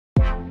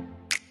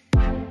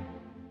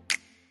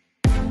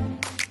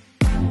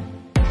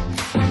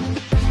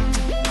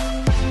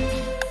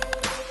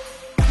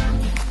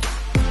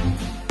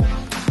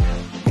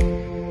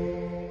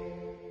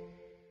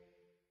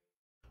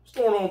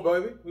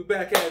on, baby? We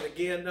back at it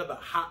again. Another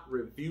hot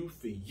review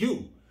for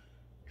you.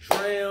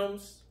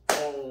 Drams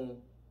on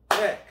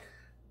deck.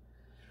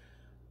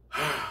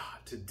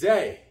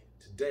 Today,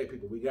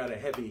 people, we got a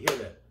heavy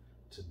hitter.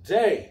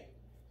 Today,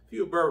 if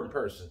you're a bourbon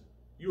person,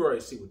 you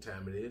already see what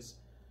time it is.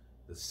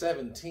 The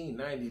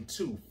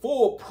 1792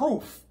 Full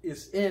Proof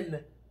is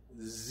in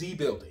the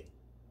building.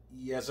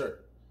 Yes, sir.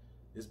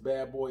 This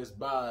bad boy is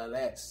bottled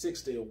at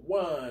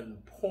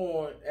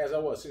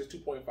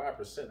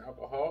 62.5%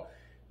 alcohol.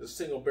 The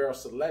single barrel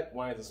select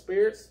wines and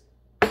spirits.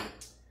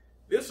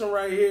 This one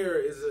right here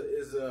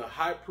is a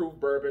high proof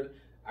bourbon.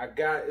 I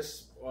got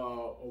it's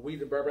a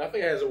wheated bourbon. I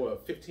think it has a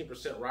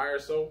 15% rye or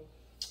so.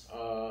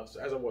 So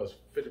as it was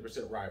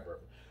 50% rye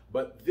bourbon.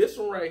 But this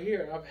one right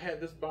here, I've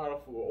had this bottle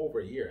for over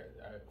a year.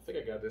 I think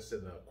I got this in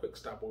a quick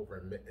stop over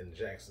in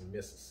Jackson,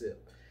 Mississippi.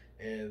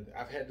 And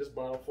I've had this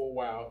bottle for a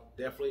while.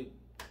 Definitely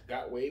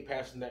got way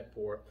past the neck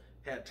pour.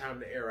 Had time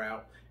to air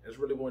out. I just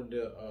really wanted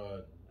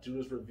to do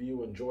this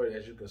review. Enjoy it.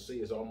 As you can see,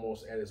 it's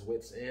almost at its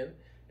wit's end.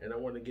 And I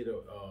wanted to get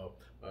a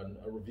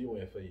review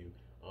in for you.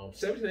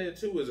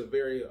 1792 is a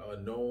very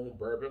known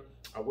bourbon.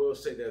 I will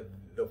say that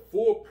the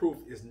Full Proof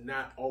is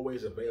not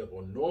always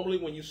available. Normally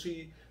when you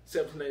see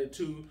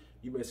 1792,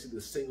 you may see the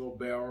single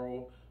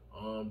barrel.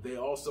 They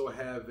also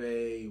have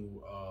a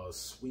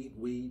sweet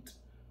wheat.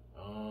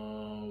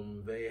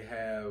 They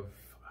have,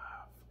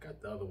 I forgot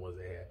the other ones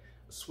they had.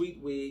 Sweet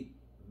wheat,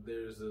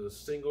 there's a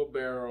single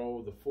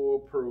barrel, the Full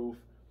Proof,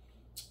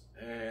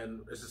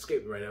 and it's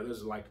escaping right now.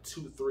 There's like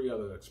 2-3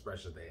 other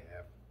expressions they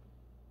have.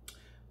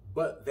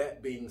 But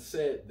that being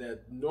said,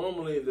 that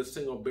normally the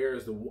single barrel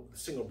is the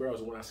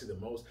one I see the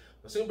most.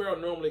 The single barrel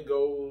normally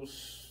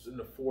goes in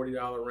the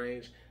 $40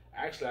 range.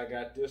 Actually, I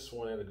got this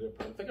one at a good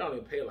price. I think I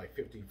only paid like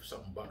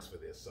 50-something bucks for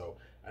this, so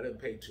I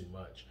didn't pay too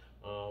much.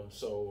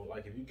 So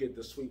like if you get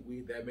the sweet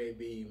wheat, that may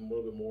be a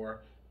little bit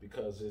more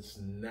because it's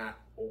not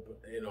open,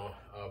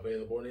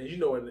 available. And as you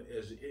know,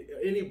 as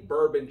any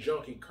bourbon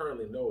junkie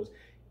currently knows,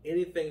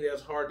 anything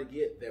that's hard to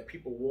get that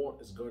people want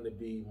is going to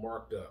be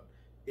marked up.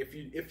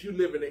 If you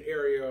live in an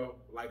area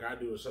like I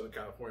do in Southern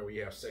California where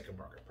you have second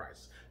market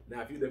prices.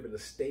 Now, if you live in a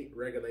state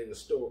regulated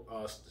store,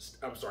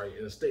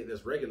 in a state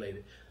that's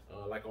regulated,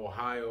 like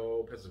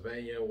Ohio,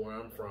 Pennsylvania, where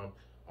I'm from,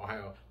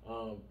 Ohio,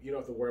 you don't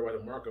have to worry about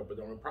the markup. But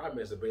the only problem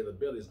is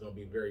availability is going to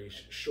be very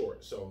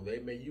short. So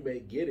you may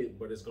get it,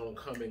 but it's going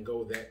to come and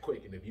go that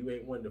quick. And if you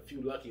ain't one of the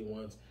few lucky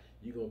ones,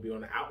 you're going to be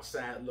on the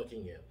outside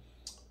looking in.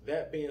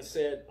 That being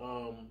said,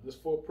 this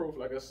Full Proof,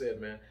 like I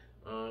said, man.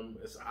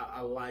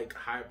 I like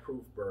high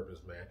proof bourbons,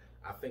 man.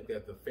 I think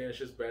that the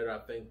finish is better. I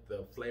think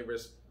the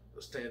flavors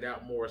stand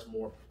out more. It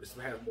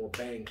has more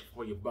bang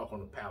for your buck on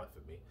the palate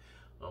for me.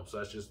 So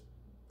that's just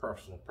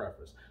personal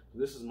preference.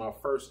 This is my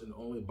first and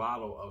only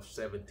bottle of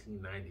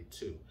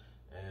 1792,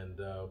 and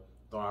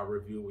thought I'd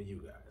review with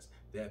you guys.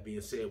 That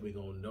being said, we're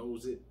gonna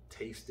nose it,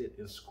 taste it,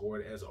 and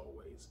score it as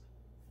always.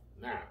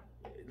 Now,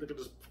 look at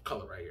this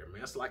color right here,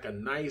 man. It's like a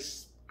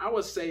nice, I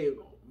would say,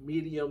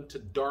 medium to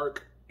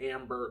dark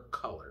amber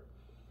color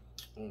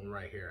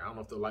right here. I don't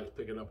know if the light's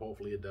picking up.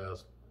 Hopefully it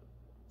does.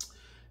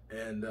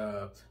 And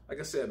like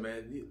I said,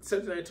 man,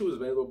 1792 is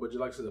available, but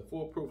like I said, the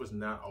Full Proof is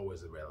not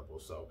always available.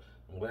 So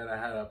I'm glad I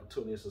had an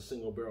opportunity. It's a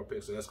single barrel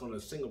pick, so that's going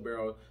to single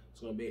barrel.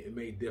 It's going to be, it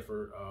may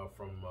differ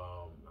from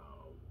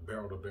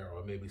barrel to barrel.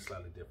 It may be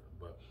slightly different,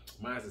 but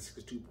mine's at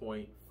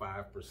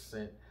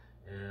 62.5%.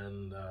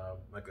 And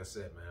like I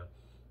said, man,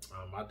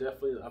 I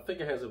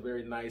think it has a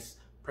very nice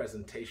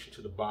presentation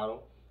to the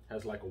bottle.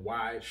 Has like a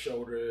wide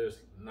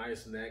shoulders,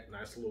 nice neck,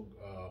 nice little,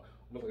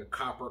 with like a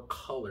copper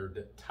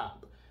colored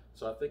top.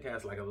 So I think it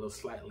has like a little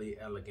slightly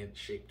elegant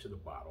shape to the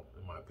bottle,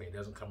 in my opinion. It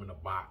doesn't come in a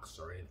box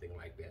or anything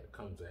like that. It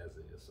comes as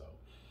is. So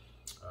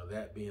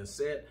that being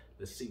said,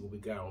 let's see what we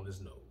got on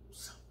this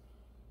nose.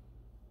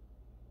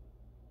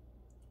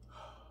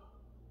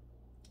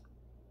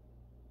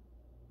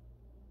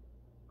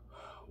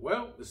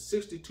 Well, it's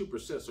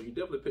 62%, so you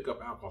definitely pick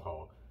up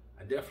alcohol.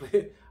 I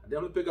definitely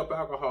pick up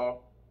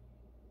alcohol.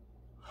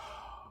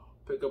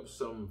 Pick up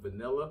some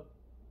vanilla,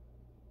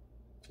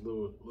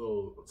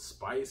 little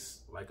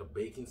spice, like a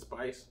baking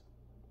spice,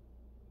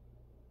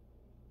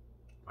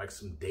 like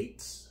some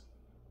dates.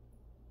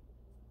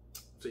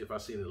 See if I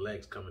see any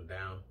legs coming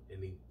down,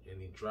 any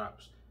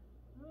drops.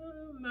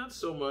 Not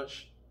so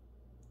much.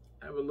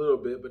 I have a little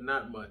bit, but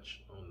not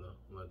much on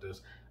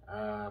this.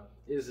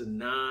 It is a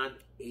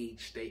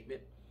non-age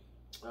statement.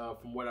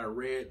 From what I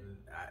read,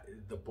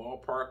 the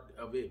ballpark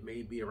of it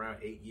may be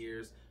around 8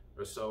 years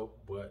or so,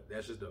 but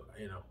that's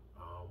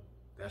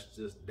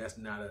just that's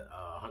not a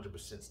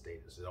 100%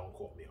 status. So don't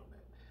quote me on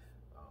that.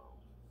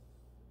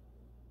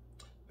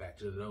 Back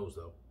to the nose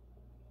though.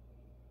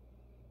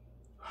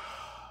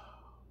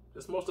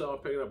 That's mostly all I'm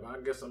picking up. I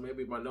guess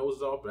maybe my nose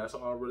is off, but that's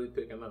all I'm really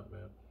picking up,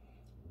 man.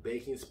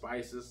 Baking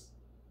spices,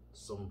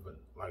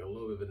 like a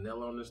little bit of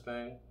vanilla on this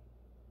thing.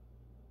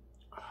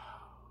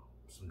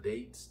 Some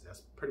dates.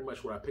 That's pretty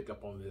much what I pick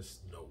up on this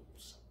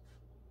nose.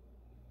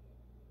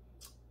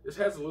 This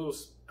has a little,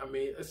 I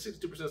mean, it's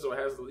 62%, so it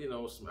has,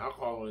 some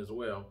alcohol in it as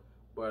well.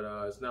 but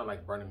it's not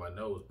like burning my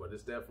nose, but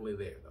it's definitely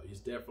there though. It's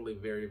definitely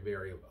very,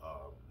 very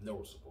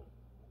noticeable.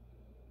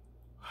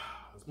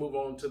 Let's move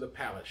on to the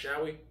palate,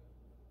 shall we?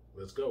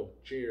 Let's go.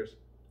 Cheers.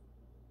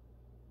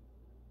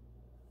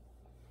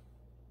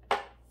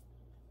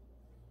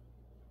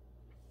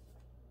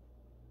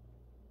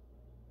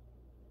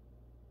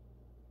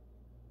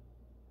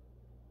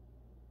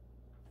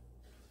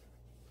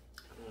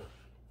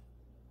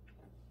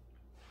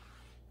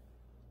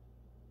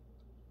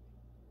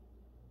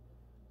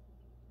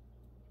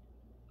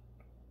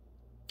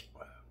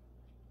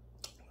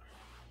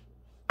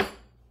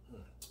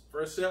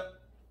 First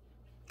sip,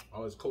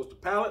 always coats the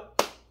palate.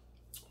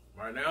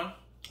 Right now,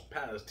 the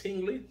palate is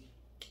tingly.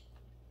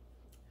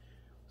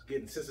 It's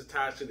getting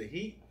sensitized to the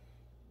heat.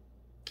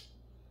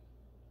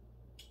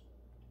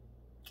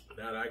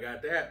 Now that I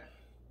got that,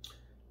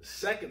 the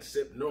second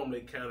sip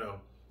normally kind of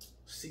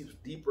seeps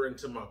deeper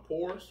into my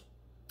pores,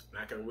 and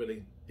I can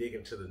really dig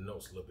into the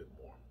notes a little bit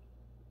more.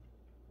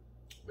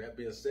 That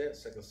being said,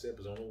 second sip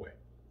is on the way.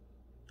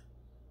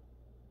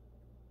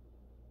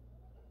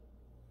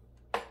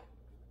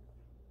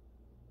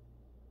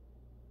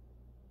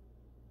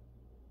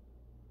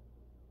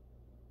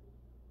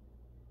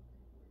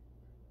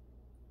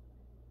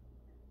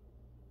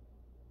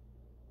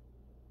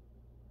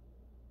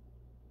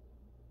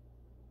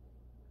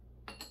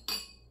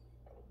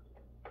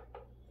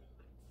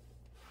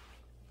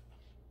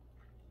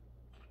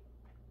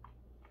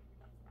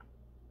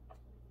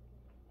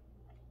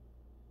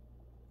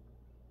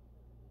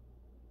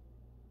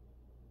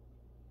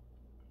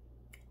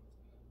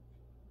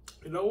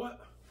 You know what?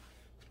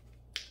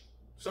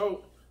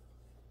 So,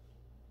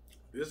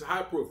 this is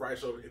high proof, right?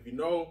 So, if you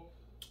know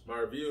my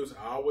reviews,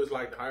 I always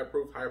like high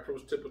proof. High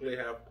proofs typically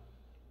have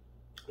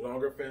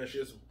longer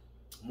finishes,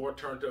 more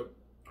turned up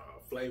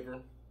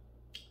flavor.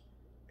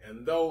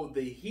 And though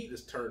the heat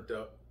is turned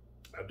up,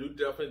 I do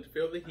definitely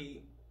feel the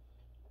heat.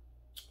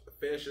 The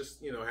finish is,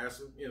 has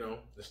some,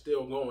 it's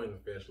still going to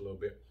finish a little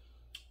bit.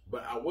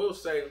 But I will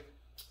say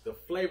the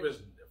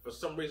flavors, for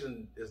some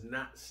reason, is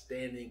not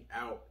standing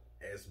out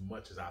as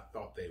much as I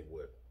thought they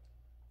would.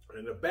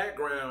 In the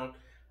background,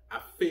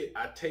 I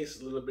taste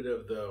a little bit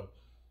of the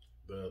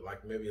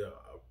like maybe a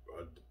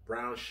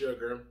brown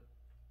sugar,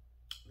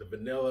 the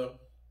vanilla,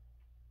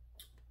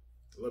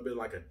 a little bit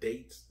like a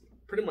dates,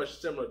 pretty much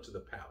similar to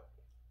the palate.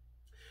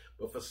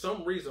 But for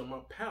some reason, my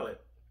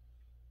palate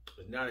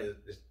is not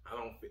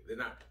they're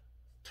not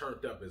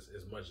turned up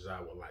as much as I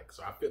would like.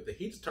 So I feel the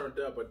heat's turned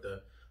up, but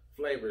the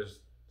flavors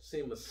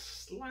seem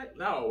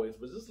not always,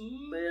 but just a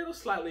little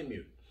slightly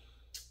muted.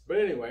 But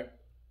anyway,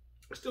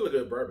 it's still a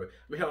good bourbon.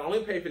 I mean, hell, I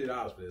only paid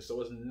 $50 for this,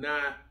 so it's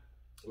not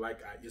like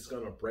it's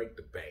gonna break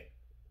the bank.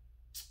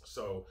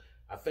 So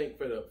I think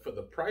for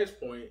the price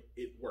point,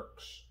 it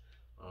works.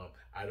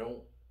 I don't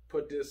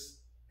put this,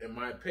 in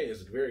my opinion,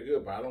 it's very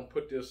good, but I don't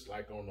put this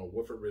like on a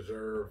Woodford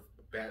Reserve,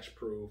 Batch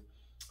Proof,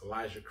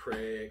 Elijah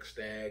Craig,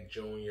 Stagg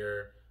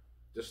Jr.,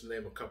 just to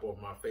name a couple of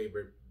my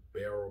favorite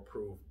barrel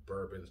proof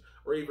bourbons,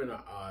 or even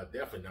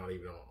definitely not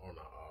even on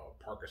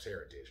Parker's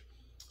Heritage.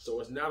 So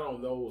it's not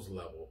on those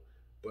level,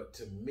 but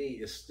to me,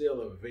 it's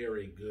still a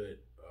very good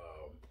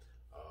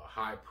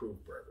high proof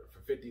bourbon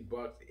for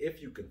 $50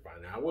 if you can find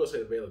it. Now, I will say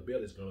the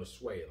availability is going to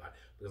sway a lot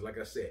because, like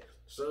I said,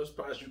 certain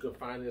spots you can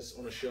find this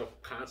on the shelf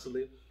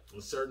constantly.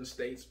 In certain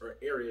states or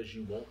areas,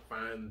 you won't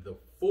find the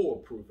full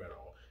proof at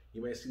all.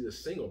 You may see the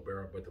single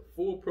barrel, but the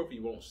full proof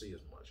you won't see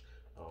as much.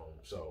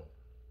 So,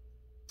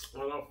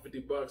 all in all,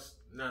 $50,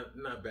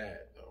 not bad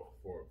though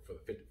for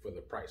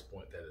the price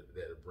point that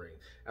it brings.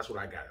 That's what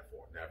I got it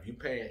for. Now, if you're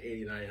paying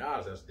 $80,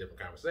 $90, that's a different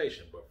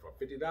conversation. But for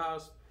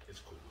 $50, it's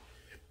cool.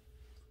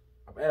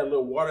 I've added a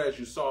little water, as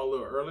you saw a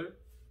little earlier.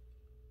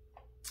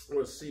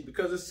 Let's see,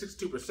 because it's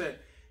 62%,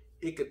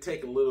 it could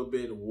take a little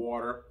bit of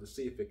water to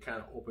see if it kind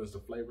of opens the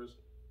flavors,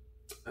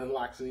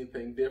 unlocks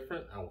anything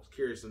different. I was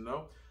curious to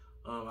know.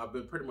 I've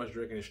been pretty much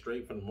drinking it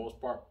straight for the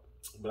most part,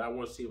 but I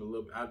want to see if a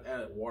little bit. I've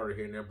added water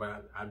here and there,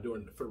 but I'm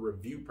doing it for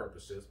review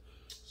purposes.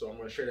 So I'm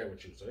going to share that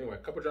with you. So anyway, a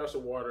couple drops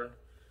of water,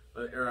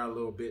 let it air out a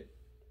little bit.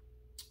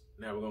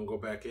 Now we're going to go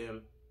back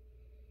in.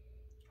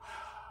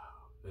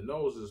 The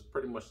nose is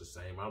pretty much the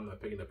same. I'm not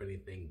picking up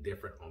anything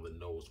different on the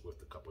nose with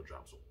a couple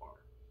drops of water.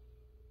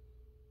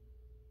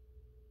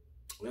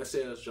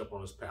 Let's jump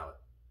on this palate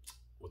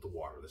with the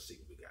water. Let's see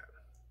what we got.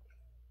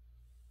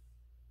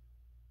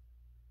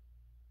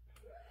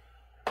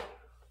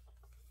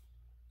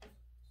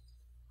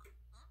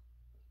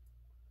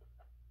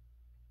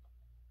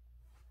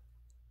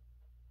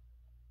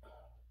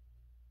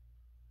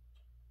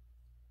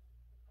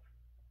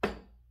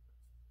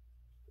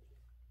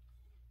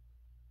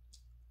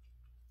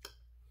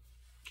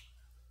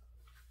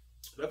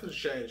 Nothing's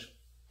changed.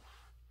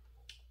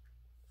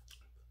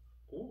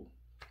 Ooh.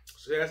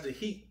 So that's the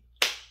heat.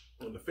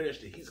 On the finish,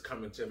 the heat's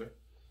coming to me.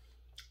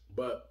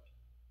 But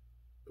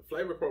the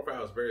flavor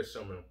profile is very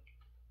similar.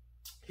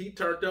 Heat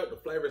turned up, the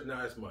flavor is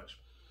not as much.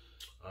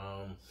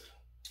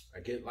 I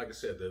get, like I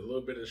said, the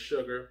little bit of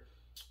sugar.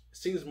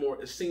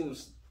 It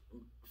seems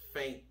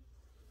faint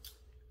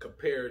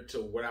compared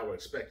to what I would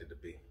expect it to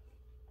be.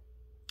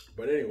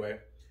 But anyway,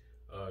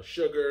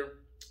 sugar,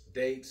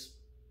 dates,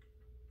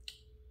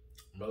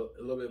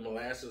 a little bit of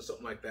molasses,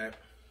 something like that.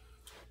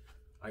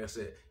 Like I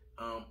said,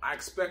 I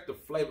expect the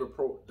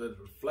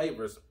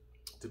flavors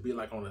to be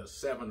like on a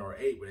 7 or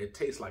 8, but it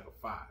tastes like a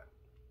 5.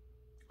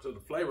 So the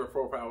flavor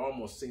profile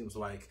almost seems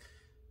like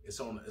it's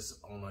on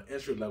an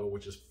entry level,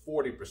 which is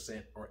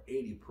 40% or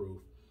 80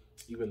 proof,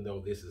 even though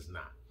this is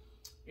not.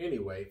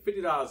 Anyway,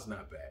 $50 is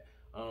not bad.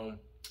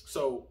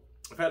 So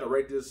if I had to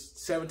rate this,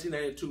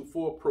 1792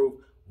 full proof,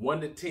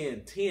 1 to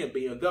 10, 10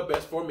 being the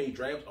best for me,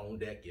 Drams on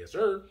deck, yes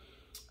sir.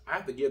 I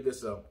have to give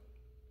this a,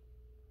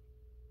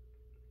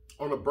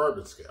 on a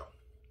bourbon scale,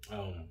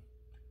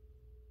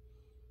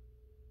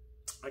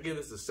 I give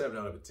this a 7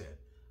 out of a 10.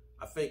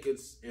 I think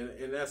it's,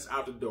 and that's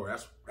out the door.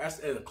 That's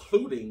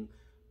including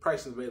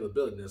price and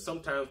availability. Now,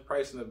 sometimes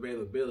price and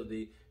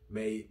availability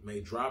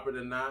may drop it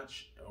a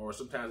notch, or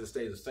sometimes it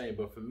stays the same.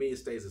 But for me, it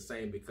stays the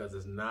same because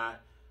it's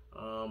not,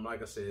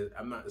 like I said,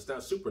 it's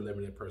not super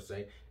limited per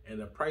se. And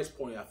the price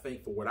point, I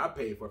think, for what I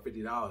paid for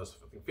 $50,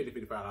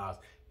 $55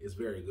 is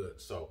very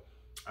good. So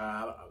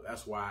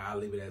that's why I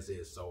leave it as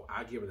is. So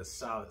I give it a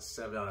solid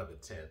 7 out of a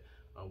 10,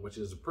 which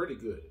is pretty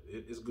good.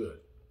 It's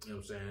good. You know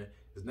what I'm saying?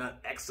 It's not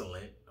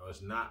excellent, or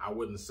it's not, I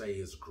wouldn't say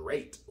it's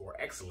great or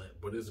excellent,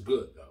 but it's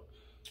good though.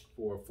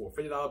 For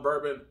 $50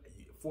 bourbon,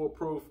 full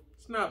proof,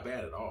 it's not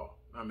bad at all.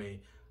 I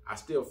mean, I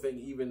still think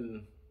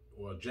even,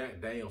 well,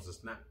 Jack Daniels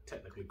is not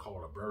technically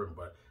called a bourbon,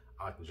 but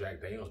I like the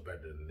Jack Daniels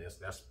better than this.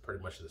 That's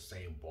pretty much the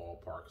same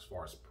ballpark as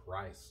far as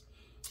price.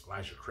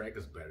 Elijah Craig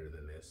is better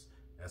than this.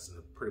 That's in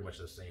pretty much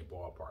the same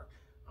ballpark.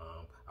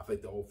 I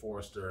think the Old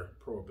Forester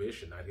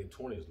Prohibition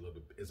 1920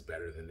 is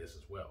better than this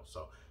as well.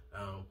 So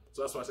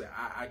that's why I say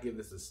I give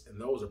this, and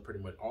those are pretty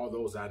much, all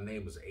those I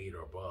named is 8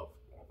 or above,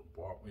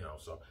 you know,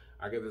 so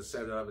I give this a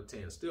 7 out of a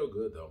 10. Still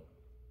good though.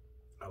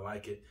 I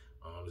like it.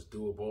 It's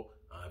doable.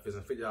 If it's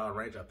in $50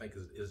 range, I think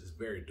it's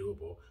very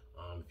doable.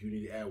 If you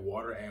need to add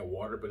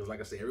water, because like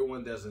I said,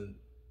 everyone doesn't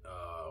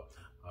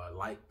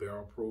like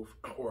barrel proof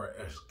or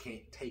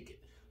can't take it.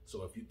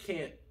 So if you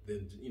can't,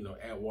 then, you know,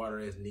 add water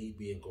as need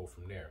be and go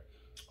from there.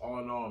 All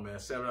in all, man,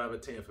 7 out of a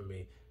 10 for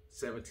me.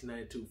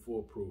 1792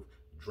 full proof.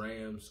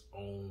 Drams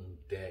on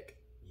deck,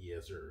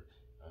 yes sir.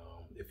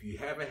 If you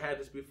haven't had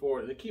this before,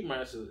 and keep in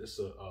mind it's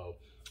a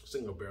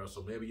single barrel,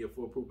 so maybe you're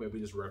full proof, maybe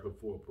just regular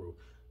full proof.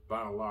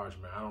 By and large,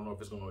 man, I don't know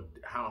if it's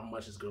how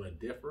much it's gonna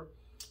differ,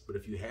 but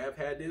if you have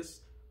had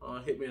this,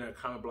 hit me in a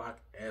comment block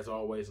as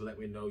always. Let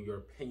me know your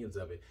opinions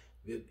of it.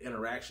 The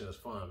interaction is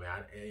fun,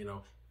 man. You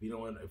know,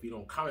 if you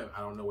don't comment,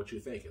 I don't know what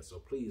you're thinking. So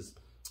please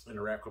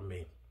interact with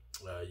me.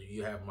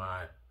 You have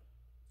my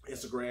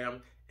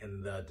Instagram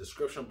in the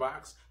description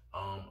box.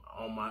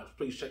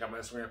 Please check out my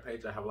Instagram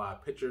page. I have a lot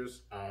of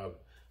pictures. I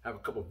have a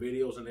couple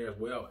videos in there as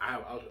well. I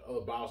have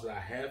other bottles that I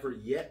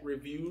haven't yet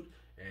reviewed,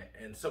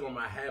 and some of them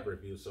I have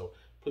reviewed. So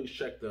please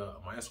check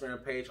my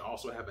Instagram page. I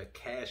also have a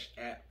Cash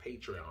App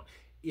Patreon.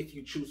 If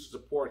you choose to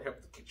support, help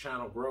the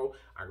channel grow,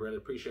 I really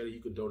appreciate it. You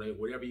can donate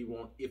whatever you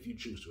want if you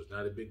choose to. It's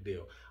not a big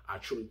deal. I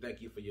truly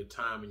thank you for your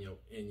time and your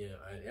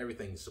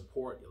everything, your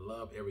support, your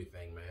love,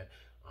 everything, man.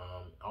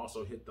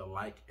 Also hit the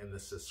like and the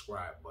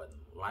subscribe button.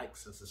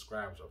 Likes and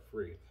subscribes are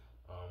free.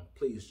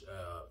 Please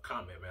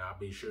comment, man. I'll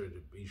be sure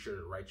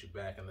to write you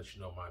back and let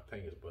you know my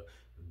opinions. But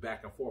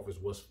back and forth is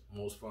what's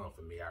most fun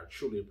for me. I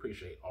truly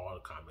appreciate all the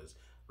comments,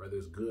 whether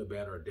it's good,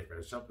 bad, or different.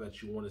 If there's something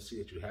that you want to see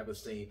that you haven't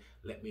seen,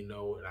 let me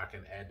know, and I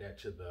can add that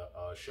to the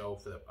show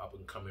for the up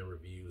and coming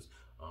reviews.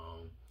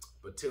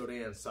 But till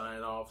then,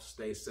 sign off.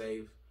 Stay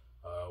safe.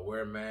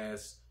 Wear a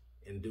mask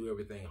and do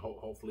everything.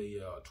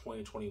 Hopefully,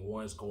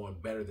 2021 is going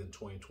better than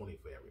 2020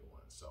 for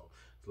everyone. So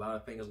there's a lot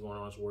of things going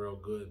on in this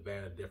world, good,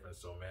 bad, and different.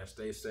 So man,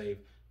 stay safe.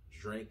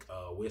 Drink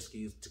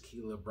whiskeys,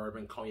 tequila,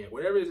 bourbon, cognac,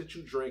 whatever it is that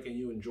you drink and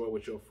you enjoy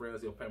with your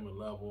friends, your family,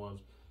 loved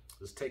ones.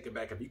 Just take it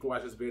back. If you can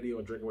watch this video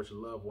and drink it with your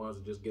loved ones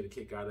and just get a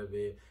kick out of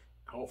it,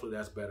 hopefully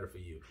that's better for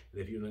you.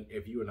 And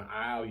if you're in the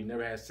aisle, you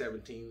never had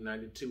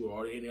 1792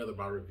 or any other of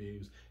my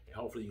reviews, and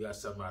hopefully you got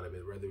something out of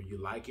it, whether you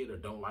like it or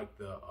don't like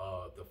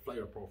the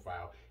flavor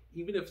profile.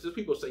 Even if some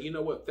people say, you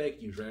know what,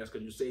 thank you, Drams,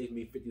 because you saved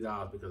me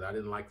 $50 because I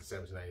didn't like the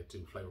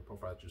 1792 flavor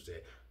profile that you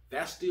said.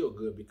 That's still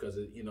good because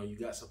you know you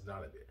got something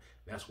out of it.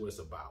 That's what it's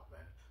about,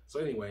 man. So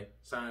anyway,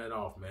 signing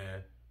off,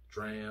 man.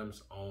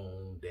 Drams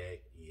on deck,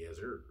 yes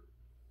sir.